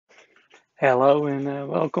Hello and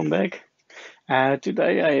welcome back.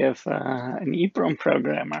 Today I have an Eprom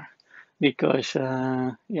programmer because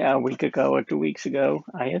a week ago or 2 weeks ago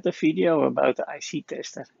I had a video about the IC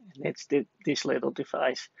tester, and it's this little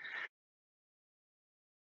device,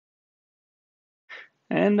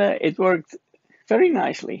 and it worked very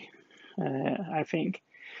nicely. I think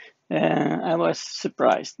I was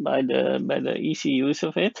surprised by the easy use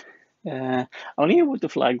of it. Only I would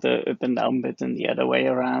have liked the up and down button the other way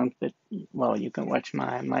around, but well, you can watch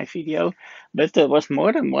my video. But there was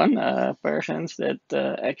more than one persons that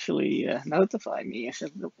actually notified me and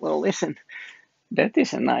said, "Well, listen, that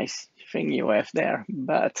is a nice thing you have there,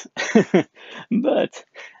 but but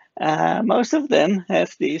most of them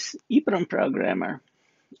have this EEPROM programmer,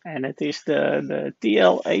 and it is the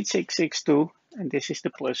TL866II, and this is the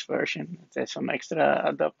plus version. It has some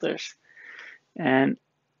extra adapters, and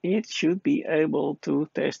it should be able to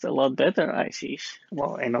test a lot better ICs.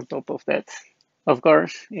 Well, and on top of that, of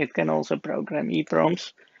course, it can also program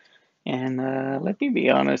EEPROMs. And let me be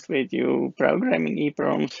honest with you, programming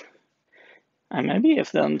EEPROMs, I maybe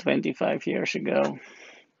have done 25 years ago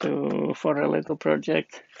for a little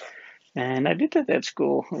project. And I did it at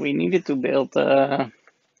school. We needed to build with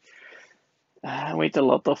a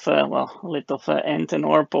lot of, AND and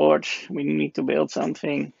OR ports. We need to build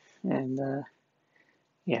something. And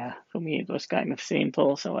yeah, for me it was kind of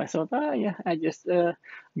simple. So I thought, I just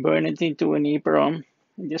burn it into an EEPROM.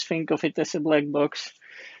 Just think of it as a black box.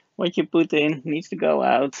 What you put in needs to go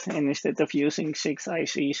out. And instead of using 6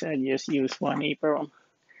 ICs, I just use one EEPROM.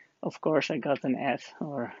 Of course, I got an F,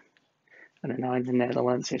 or I don't know, in the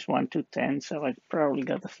Netherlands it's 1 to 10, so I probably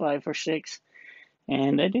got a 5 or 6.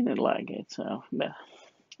 And I didn't like it. So,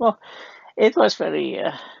 well, it was very,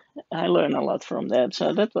 I learned a lot from that.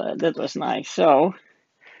 So that was nice. So,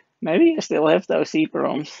 maybe I still have those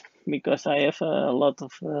EEPROMs because I have a lot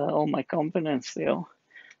of all my components still.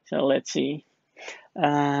 So let's see.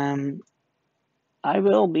 I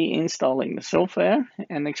will be installing the software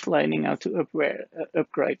and explaining how to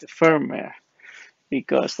upgrade the firmware,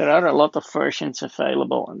 because there are a lot of versions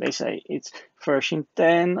available, and they say it's version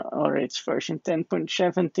 10 or it's version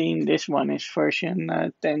 10.17. This one is version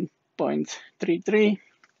 10.33.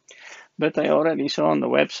 But I already saw on the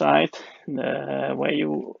website the way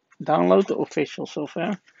you download the official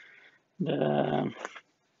software. It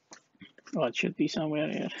should be somewhere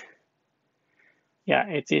here. Yeah,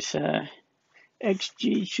 it is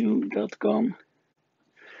xgshoe.com.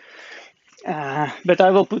 But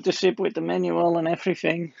I will put the zip with the manual and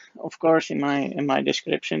everything, of course, in my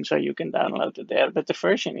description, so you can download it there. But the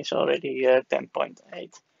version is already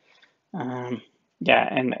 10.8.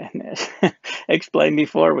 And explained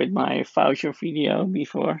before with my voucher video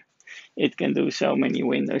before, it can do so many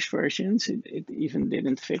Windows versions. It even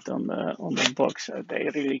didn't fit on the box, so they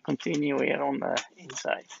really continue here on the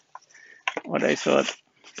inside. What I thought,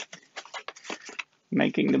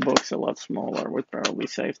 making the box a lot smaller would probably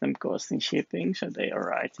save them cost in shipping, so they are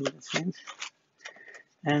right in that sense.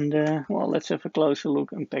 And let's have a closer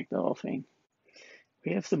look, unpack the whole thing.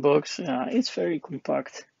 We have the box. It's very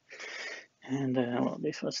compact. And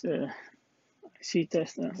this was the IC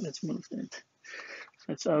tester. Let's move that.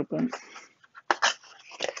 Let's open.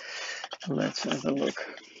 Let's have a look.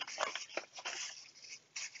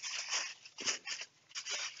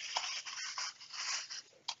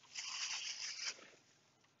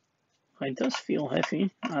 It does feel heavy.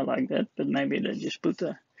 I like that, but maybe they just put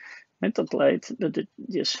a metal plate that it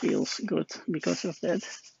just feels good because of that.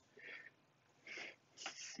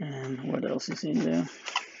 And what else is in there?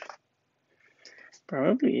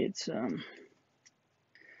 Probably it's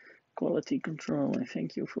quality control. I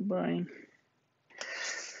thank you for buying.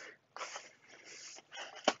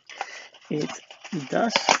 It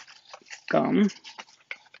does come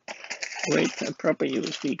with a proper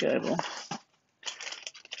USB cable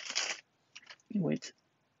with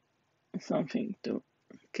something to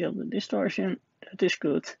kill the distortion. That is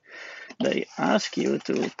good. They ask you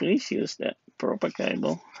to please use the proper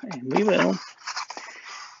cable, and we will.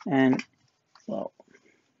 And well,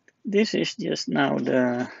 this is just now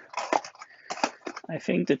I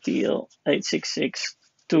think the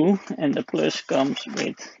TL866II, and the plus comes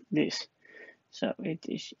with this. So it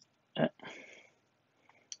is a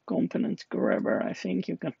component grabber. I think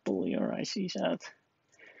you can pull your ICs out.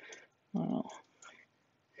 Well,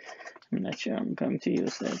 I'm not sure I'm going to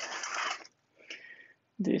use that.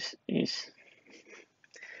 This is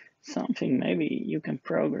something, maybe you can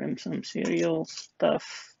program some serial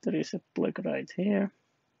stuff. There is a plug right here.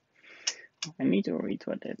 I need to read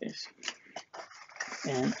what that is.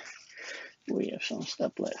 And we have some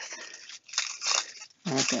stuff left.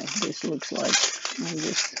 Okay, this looks like I'm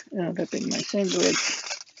just wrapping my sandwich,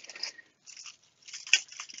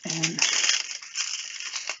 and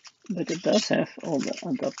but it does have all the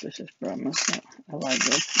adapters as promised. So I like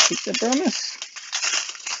that. Keep the promise.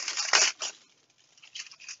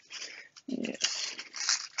 Yes.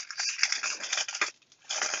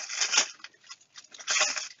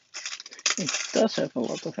 It does have a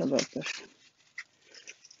lot of adapters.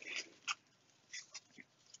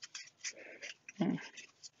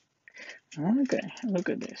 Okay, look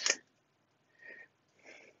at this.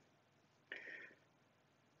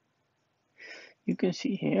 You can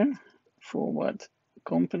see here for what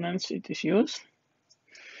components it is used,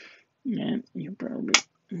 and you probably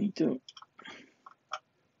need to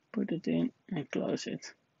put it in and close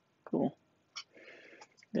it. Cool.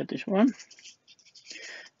 That is one.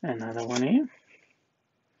 Another one here.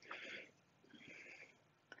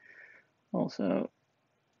 Also,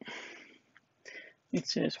 it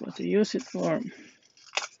says what to use it for.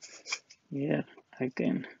 Yeah,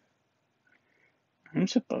 I'm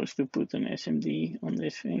supposed to put an SMD on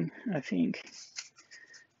this thing, I think.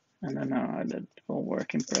 I don't know how that will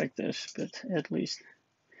work in practice, but at least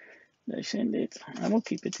they send it. I will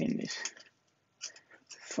keep it in this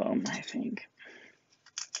foam, I think.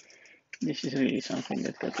 This is really something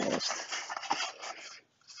that got lost.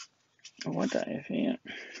 What I have here,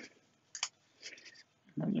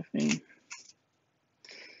 another thing.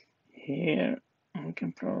 Here, I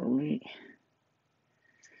can probably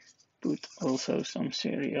put also some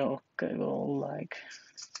serial cable like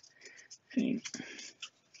thing.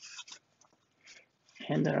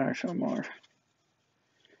 And there are some more.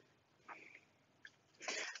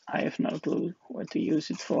 I have no clue what to use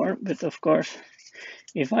it for, but of course,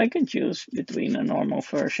 if I can choose between a normal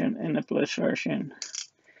version and a plus version,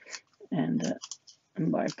 and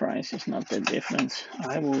by price is not the difference,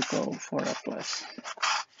 I will go for a plus.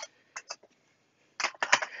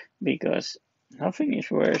 Because nothing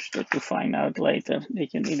is worse than to find out later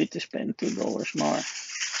that you needed to spend $2 more.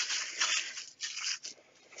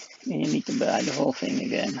 And you need to buy the whole thing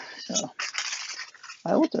again. So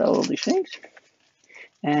I will throw all these things.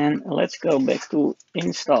 And let's go back to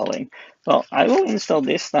installing. Well, I will install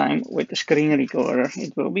this time with the screen recorder.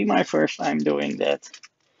 It will be my first time doing that.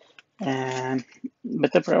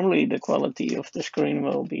 But probably the quality of the screen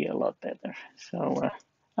will be a lot better. So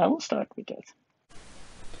I will start with that.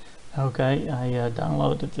 Okay, I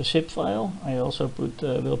downloaded the zip file. I also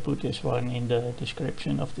will put this one in the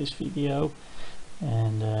description of this video.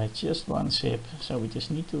 And just one zip, so we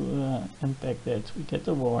just need to unpack that. We get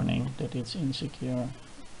the warning that it's insecure.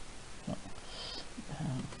 So,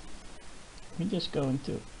 we're just going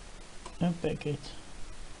to unpack it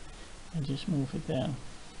and just move it down.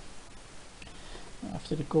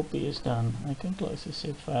 After the copy is done, I can close the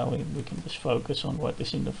zip file. We can just focus on what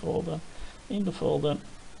is in the folder. In the folder,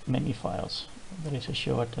 many files. There is a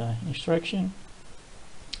short instruction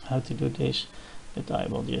how to do this, but I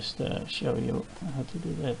will just show you how to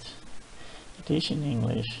do that. It is in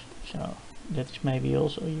English, so that is maybe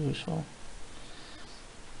also useful.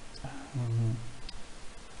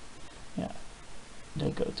 Yeah,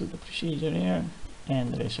 they go to the procedure here,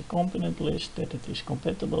 and there is a component list that it is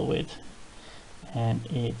compatible with, and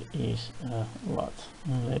it is a lot.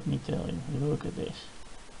 Let me tell you, look at this.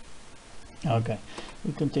 Okay,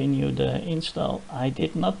 we continue the install. I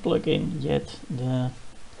did not plug in yet the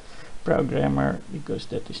programmer because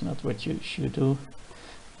that is not what you should do.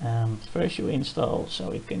 First you install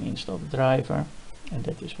so it can install the driver, and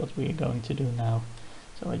that is what we are going to do now.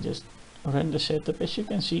 So I just run the setup. As you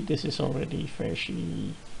can see, this is already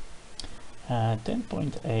version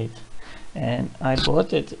 10.8, and I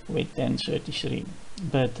bought it with 10.33,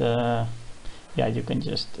 but yeah, you can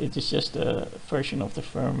just, it is just a version of the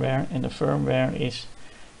firmware, and the firmware is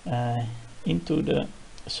into the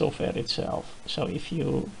software itself. So if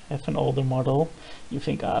you have an older model, you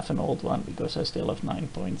think I have an old one because I still have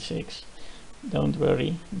 9.6, don't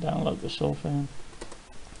worry, download the software,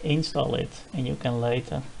 install it, and you can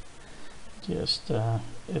later just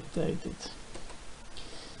update it.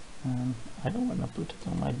 I don't want to put it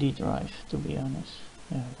on my D drive, to be honest.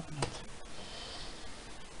 Yeah, why not?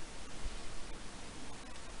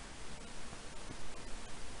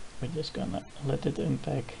 We're just gonna let it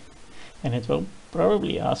unpack, and it will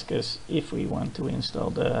probably ask us if we want to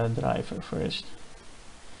install the driver first,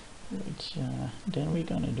 which then we're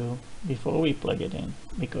gonna do before we plug it in,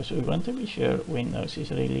 because we want to be sure Windows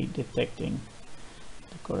is really detecting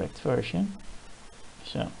the correct version.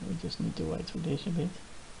 So we just need to wait for this a bit.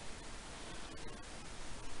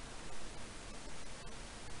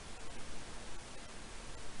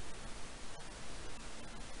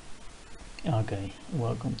 Okay,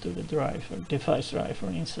 welcome to the device driver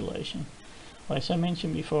installation. As I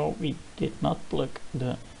mentioned before, we did not plug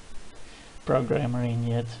the programmer in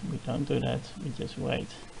yet. We don't do that, we just wait.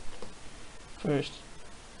 First,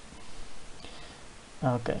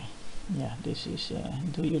 okay, yeah, this is,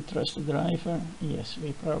 do you trust the driver? Yes,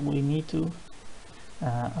 we probably need to.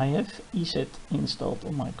 I have ESET installed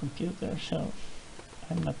on my computer, so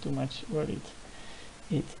I'm not too much worried.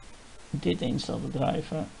 It did install the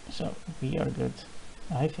driver, so we are good,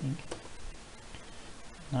 I think.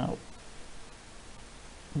 Now,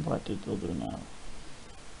 what it will do now.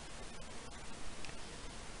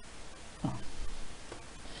 Oh,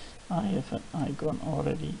 I have an icon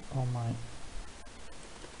already on my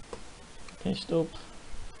desktop.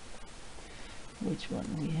 Which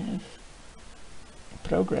one we have?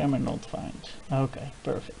 Programmer not found. Okay,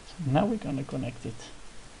 perfect. Now we're gonna connect it.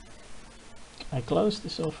 I close the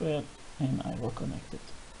software and I will connect it.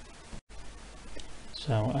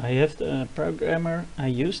 So I have the programmer. I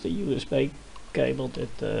use the USB cable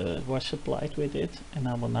that was supplied with it, and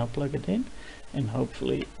I will now plug it in, and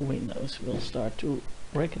hopefully Windows will start to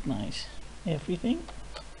recognize everything.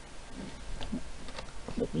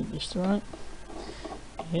 Let me just try.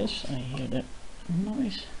 Yes, I hear that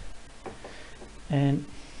noise. And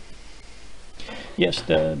yes,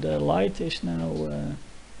 the light is now,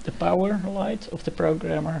 the power light of the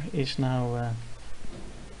programmer is now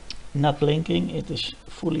not blinking, it is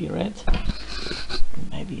fully red.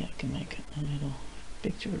 Maybe I can make a little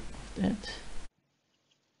picture of that.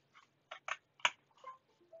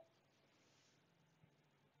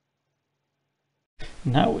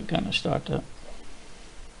 Now we're gonna start the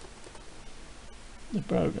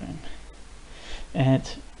program. And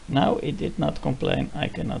now it did not complain, I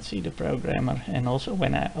cannot see the programmer, and also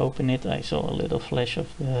when I open it I saw a little flash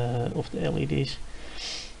of the LEDs.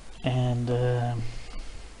 And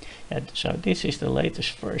so this is the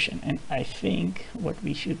latest version, and I think what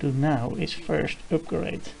we should do now is first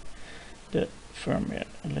upgrade the firmware.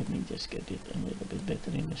 Let me just get it a little bit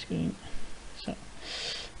better in the screen.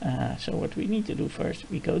 So what we need to do first,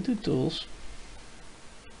 we go to tools,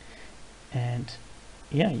 and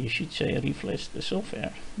yeah, you should say refresh the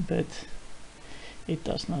software, but it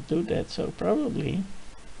does not do that. So probably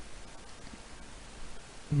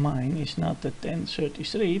mine is not the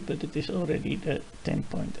 1033, but it is already the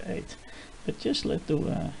 10.8. But just let's do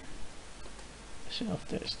a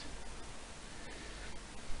self-test.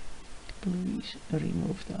 Please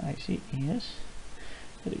remove the IC. Yes,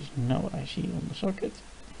 there is no IC on the socket.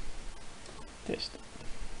 Test.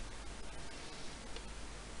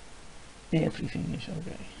 Everything is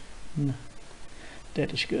okay. No,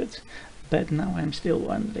 that is good. But now I'm still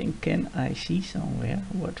wondering, can I see somewhere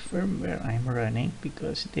what firmware I'm running,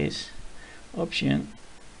 because this option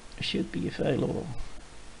should be available.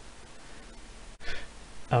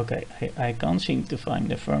 Okay, I can't seem to find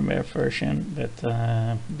the firmware version,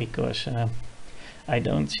 but because I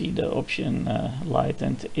don't see the option light,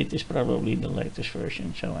 and it is probably the latest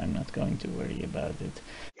version, so I'm not going to worry about it.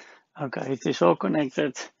 Okay, it is all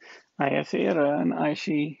connected. I have here an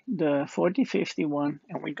IC, the 4051,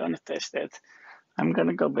 and we're gonna test that. I'm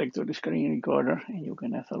gonna go back to the screen recorder and you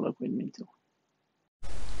can have a look with me too.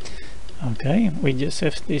 Okay, we just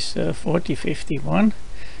have this 4051,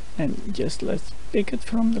 and just let's pick it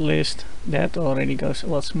from the list. That already goes a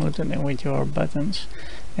lot smoother than with your buttons.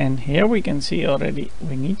 And here we can see already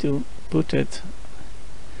we need to put it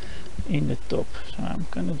in the top. So I'm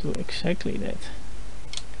gonna do exactly that.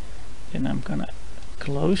 Then I'm gonna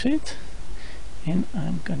close it and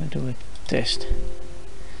I'm gonna do a test,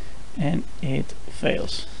 and it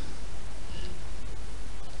fails.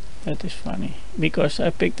 That is funny, because I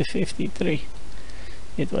picked the 53.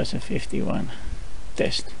 It was a 51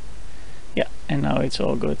 test. Yeah, and now it's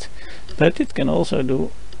all good. But it can also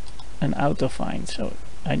do an auto find. So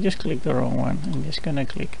I just clicked the wrong one. I'm just gonna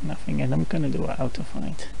click nothing, and I'm gonna do an auto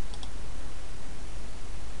find.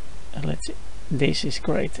 Let's see. This is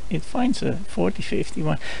great. It finds a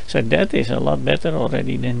 4051. So that is a lot better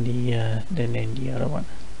already than the other one.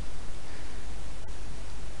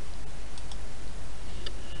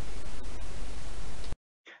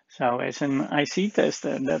 So as an IC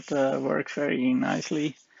tester, that works very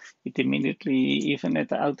nicely. It immediately, even at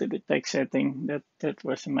the auto detect setting, that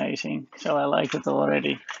was amazing. So I like it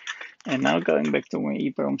already. And now going back to my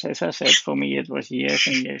Eproms, as I said, for me it was years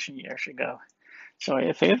and years and years ago. So I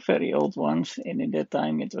have here very old ones, and in that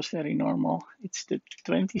time it was very normal. It's the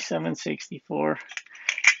 2764,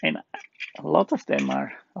 and a lot of them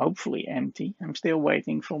are hopefully empty. I'm still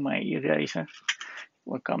waiting for my eraser.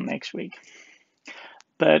 Will come next week.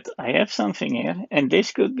 But I have something here, and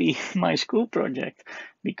this could be my school project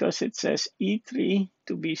because it says E3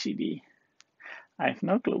 to BCD. I have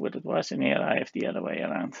no clue what it was, and here I have the other way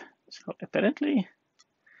around. So apparently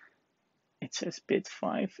it says bit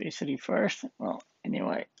 5 is reversed. Well,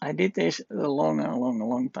 anyway, I did this a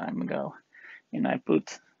long time ago, and I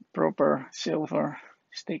put proper silver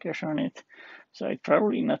stickers on it, so it's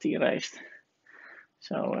probably not erased.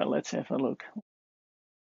 So let's have a look.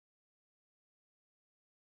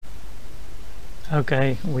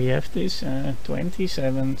 Okay, we have this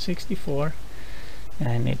 2764,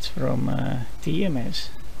 and it's from TMS.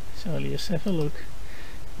 So let's have a look.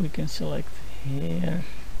 We can select here.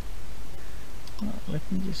 Well,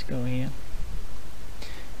 let me just go here.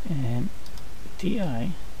 And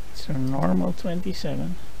TI, it's a normal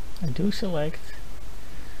 27. I do select.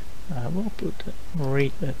 I will put the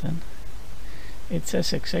read button. It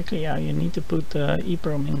says exactly how you need to put the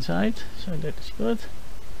Eprom inside, so that is good.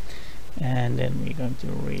 And then we're going to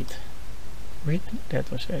read.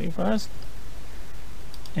 That was very fast.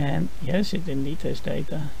 And yes, it indeed has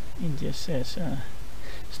data. It just says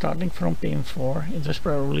starting from pin 4. It was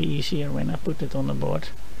probably easier when I put it on the board.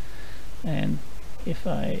 And if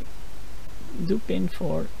I do pin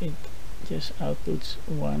 4, it just outputs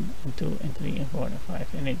 1 and 2 and 3 and 4 and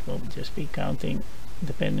 5, and it will just be counting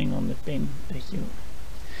depending on the pin that you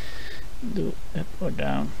do up or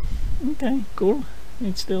down. Okay, cool.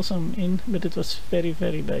 It's still some in, but it was very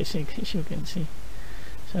basic, as you can see.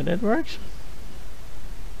 So that works.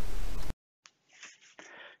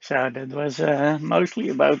 So that was mostly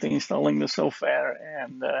about installing the software,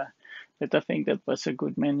 and but I think that was a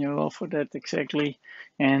good manual for that exactly.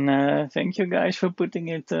 And thank you guys for putting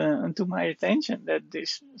it onto my attention that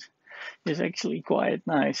this is actually quite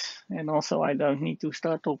nice. And also I don't need to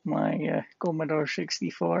start up my Commodore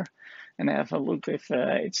 64 and have a look if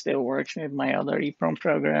it still works with my other EEPROM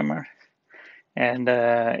programmer. And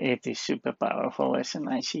it is super powerful as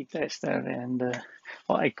an IC tester. And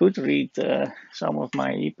well, I could read some of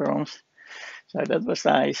my EEPROMs, so that was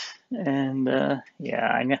nice. And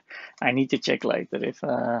yeah, I need to check later if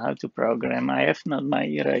how to program. I have not my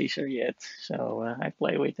eraser yet, so I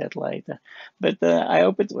play with that later. But I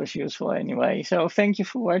hope it was useful anyway. So thank you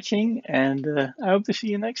for watching, and I hope to see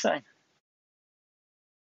you next time.